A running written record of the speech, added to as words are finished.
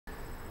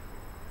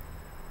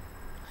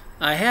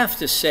I have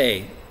to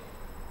say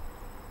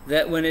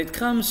that when it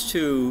comes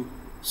to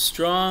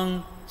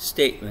strong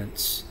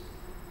statements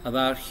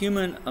about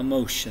human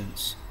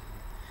emotions,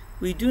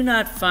 we do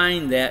not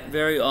find that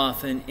very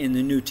often in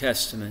the New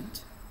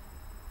Testament.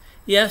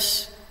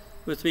 Yes,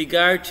 with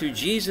regard to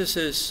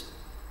Jesus'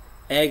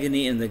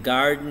 agony in the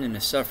garden and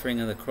the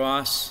suffering on the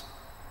cross,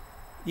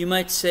 you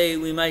might say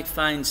we might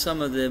find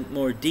some of the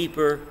more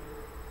deeper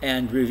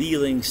and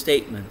revealing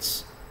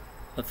statements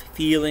of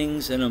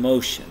feelings and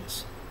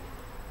emotions.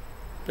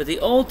 But the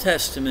Old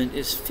Testament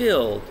is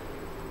filled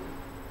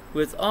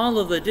with all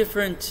of the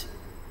different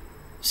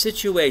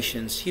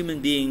situations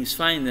human beings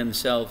find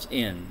themselves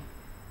in.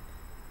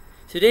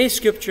 Today's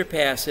scripture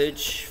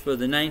passage for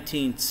the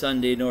 19th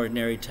Sunday in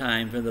Ordinary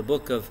Time from the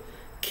book of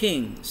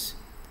Kings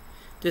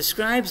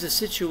describes the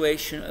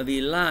situation of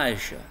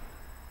Elijah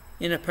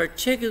in a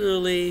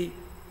particularly,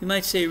 you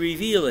might say,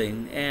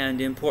 revealing and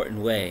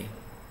important way.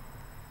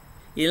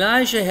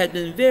 Elijah had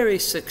been very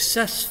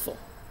successful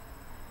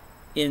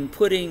in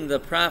putting the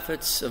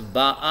prophets of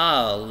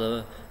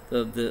Baal,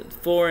 the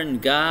foreign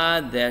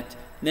god that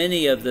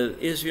many of the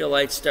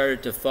Israelites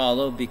started to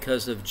follow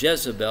because of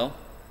Jezebel,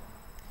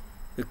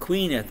 the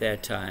queen at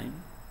that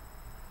time.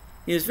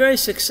 He was very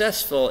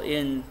successful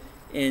in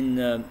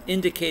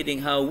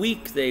indicating how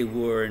weak they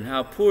were and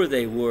how poor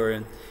they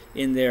were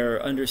in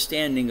their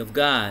understanding of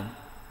God.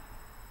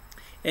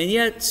 And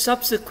yet,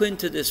 subsequent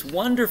to this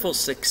wonderful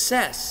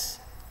success,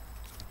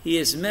 he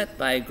is met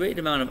by a great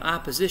amount of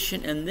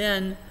opposition and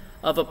then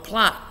of a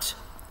plot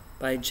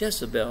by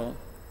Jezebel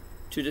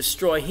to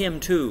destroy him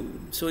too.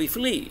 So he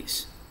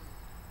flees.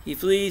 He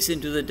flees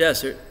into the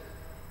desert.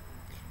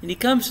 And he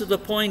comes to the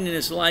point in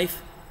his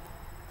life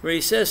where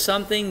he says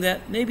something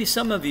that maybe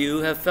some of you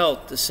have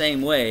felt the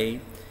same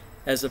way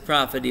as the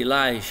prophet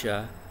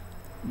Elijah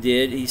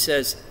did. He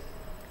says,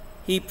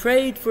 he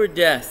prayed for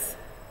death,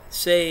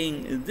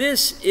 saying,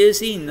 "This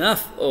is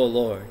enough, O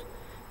Lord.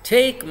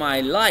 Take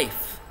my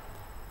life,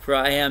 for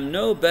I am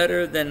no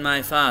better than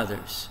my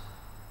fathers."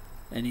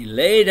 And he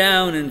lay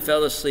down and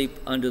fell asleep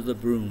under the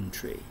broom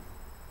tree.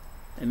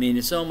 I mean,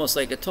 it's almost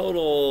like a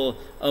total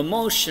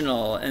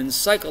emotional and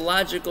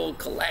psychological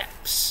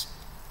collapse.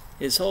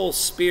 His whole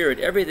spirit,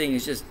 everything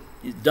is just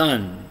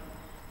done.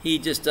 He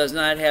just does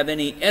not have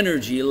any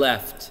energy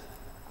left.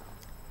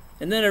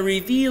 And then a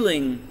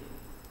revealing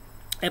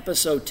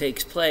episode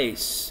takes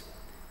place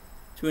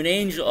to an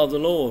angel of the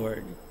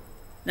Lord.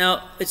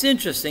 Now, it's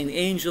interesting, the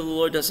angel of the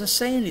Lord doesn't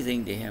say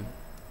anything to him.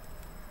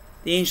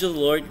 The angel of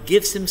the Lord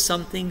gives him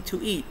something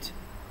to eat.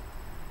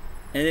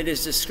 And it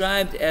is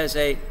described as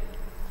a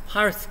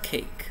hearth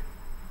cake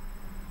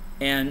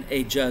and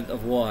a jug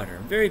of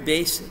water. Very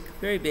basic,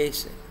 very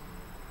basic.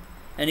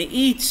 And he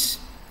eats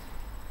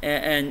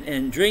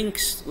and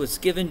drinks what's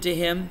given to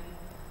him.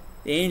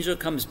 The angel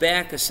comes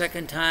back a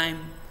second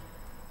time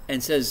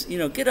and says,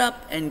 get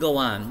up and go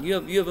on. You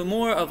have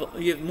more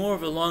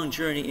of a long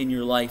journey in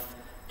your life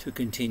to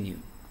continue.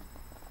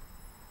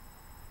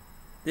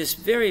 This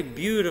very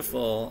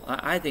beautiful,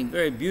 I think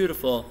very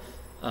beautiful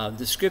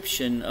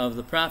description of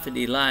the prophet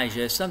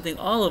Elijah is something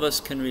all of us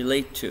can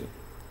relate to.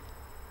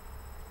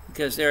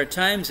 Because there are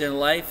times in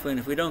life when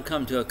if we don't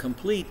come to a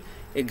complete,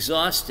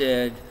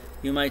 exhausted,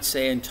 you might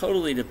say, and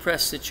totally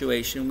depressed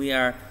situation, we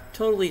are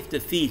totally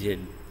defeated.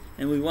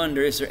 And we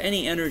wonder, is there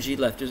any energy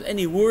left? Is there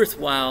any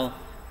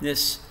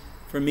worthwhileness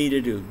for me to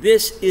do?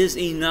 This is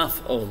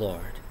enough, O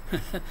Lord.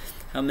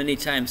 How many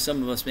times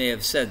some of us may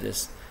have said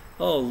this.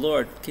 Oh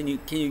Lord, are you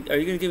going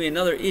to give me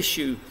another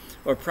issue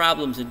or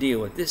problem to deal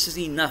with? This is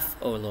enough,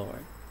 O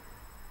Lord.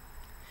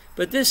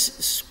 But this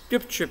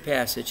scripture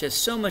passage has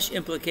so much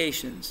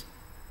implications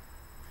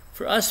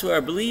for us who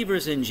are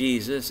believers in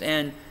Jesus,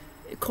 and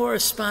it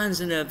corresponds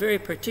in a very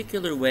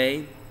particular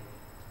way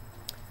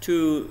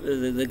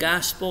to the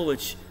gospel,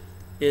 which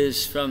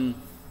is from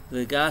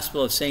the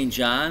Gospel of St.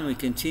 John. We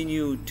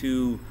continue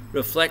to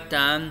reflect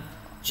on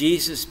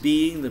Jesus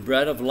being the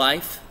bread of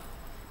life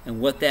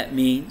and what that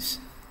means.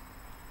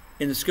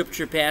 In the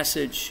scripture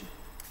passage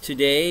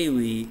today,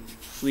 we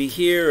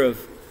hear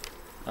of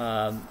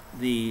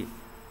the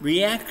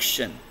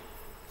reaction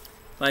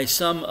by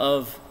some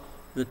of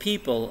the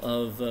people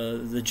of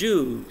the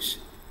Jews.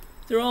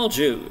 They're all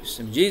Jews.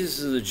 I mean, Jesus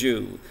is a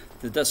Jew.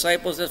 The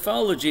disciples that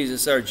follow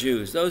Jesus are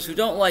Jews. Those who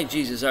don't like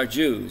Jesus are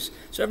Jews.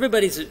 So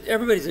everybody's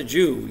a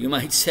Jew, you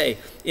might say,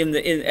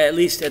 at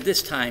least at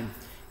this time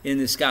in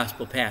this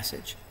gospel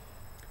passage.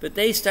 But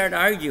they start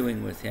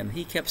arguing with him.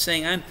 He kept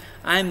saying,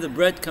 I'm the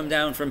bread come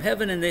down from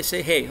heaven. And they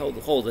say, hey,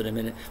 hold it a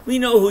minute. We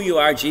know who you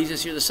are,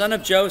 Jesus. You're the son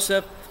of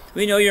Joseph.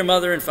 We know your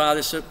mother and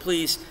father, so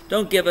please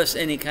don't give us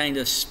any kind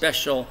of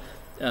special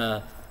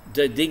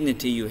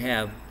dignity you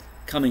have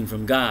coming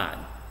from God.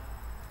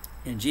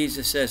 And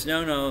Jesus says,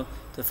 no,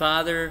 the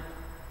Father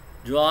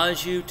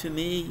draws you to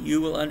me. You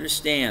will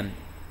understand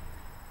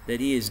that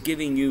he is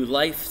giving you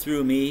life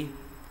through me,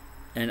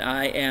 and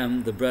I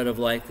am the bread of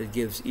life that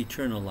gives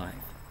eternal life.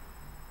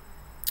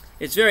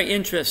 It's very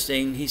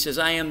interesting. He says,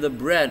 I am the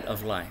bread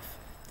of life.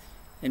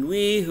 And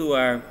we who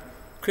are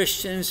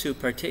Christians who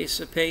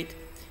participate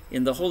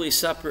in the Holy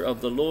Supper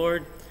of the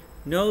Lord,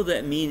 know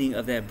the meaning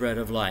of that bread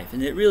of life.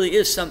 And it really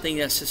is something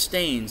that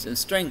sustains and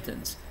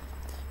strengthens.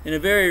 In a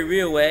very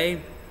real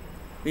way,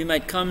 we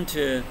might come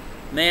to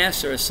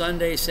Mass or a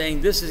Sunday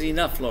saying, "This is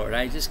enough, Lord.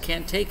 I just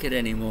can't take it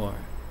anymore."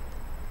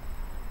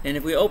 And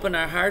if we open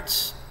our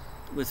hearts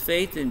with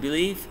faith and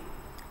belief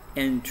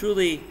and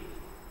truly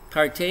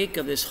partake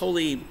of this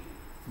holy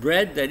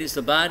bread that is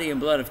the body and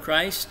blood of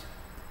Christ,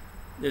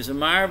 there's a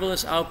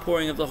marvelous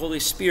outpouring of the Holy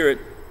Spirit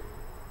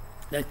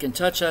that can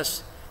touch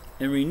us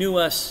and renew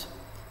us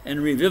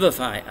and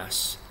revivify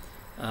us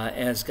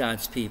as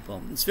God's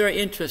people. It's very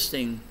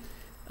interesting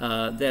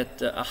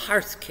that a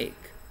hearth cake,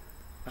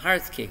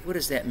 what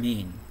does that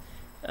mean?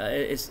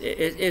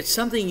 It's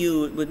something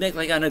you would make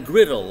like on a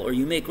griddle, or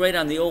you make right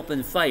on the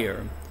open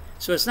fire.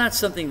 So it's not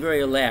something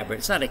very elaborate.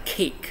 It's not a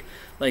cake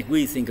like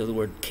we think of the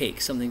word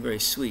cake, something very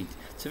sweet.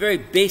 It's a very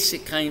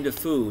basic kind of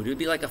food. It would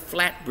be like a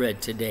flatbread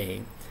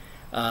today.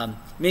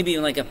 Maybe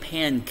even like a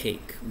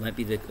pancake might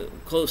be the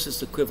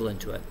closest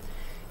equivalent to it.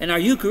 And our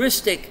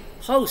Eucharistic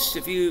hosts,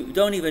 if you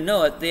don't even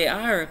know it, they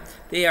are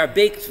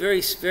baked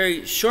very,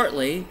 very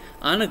shortly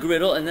on a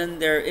griddle, and then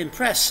they're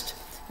impressed,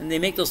 and they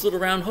make those little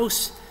round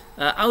hosts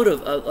out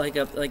of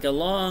like a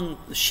long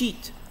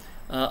sheet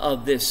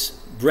of this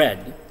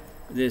bread,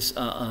 this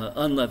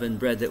unleavened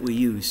bread that we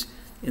use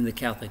in the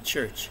Catholic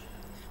Church.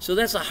 So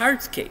that's a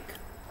hearth cake.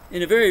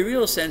 In a very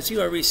real sense,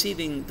 you are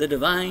receiving the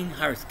divine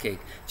hearth cake.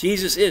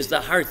 Jesus is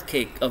the hearth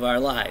cake of our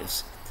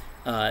lives.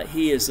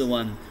 He is the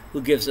one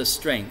who gives us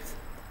strength.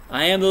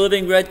 I am the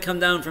living bread come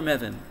down from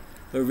heaven.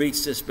 Whoever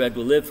eats this bread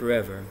will live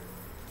forever.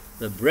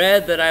 The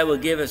bread that I will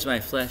give is my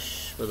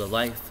flesh for the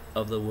life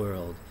of the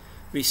world.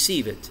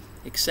 Receive it,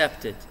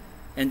 accept it,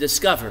 and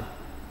discover,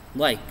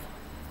 like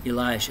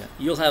Elijah,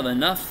 you'll have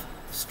enough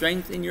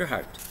strength in your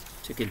heart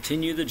to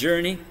continue the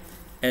journey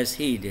as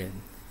he did.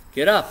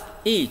 Get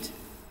up, eat.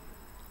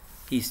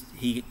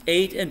 He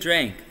ate and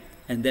drank,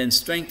 and then,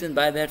 strengthened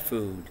by that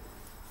food,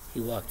 he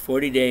walked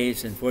 40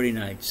 days and 40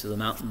 nights to the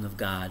mountain of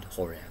God,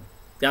 Horeb.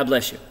 God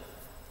bless you.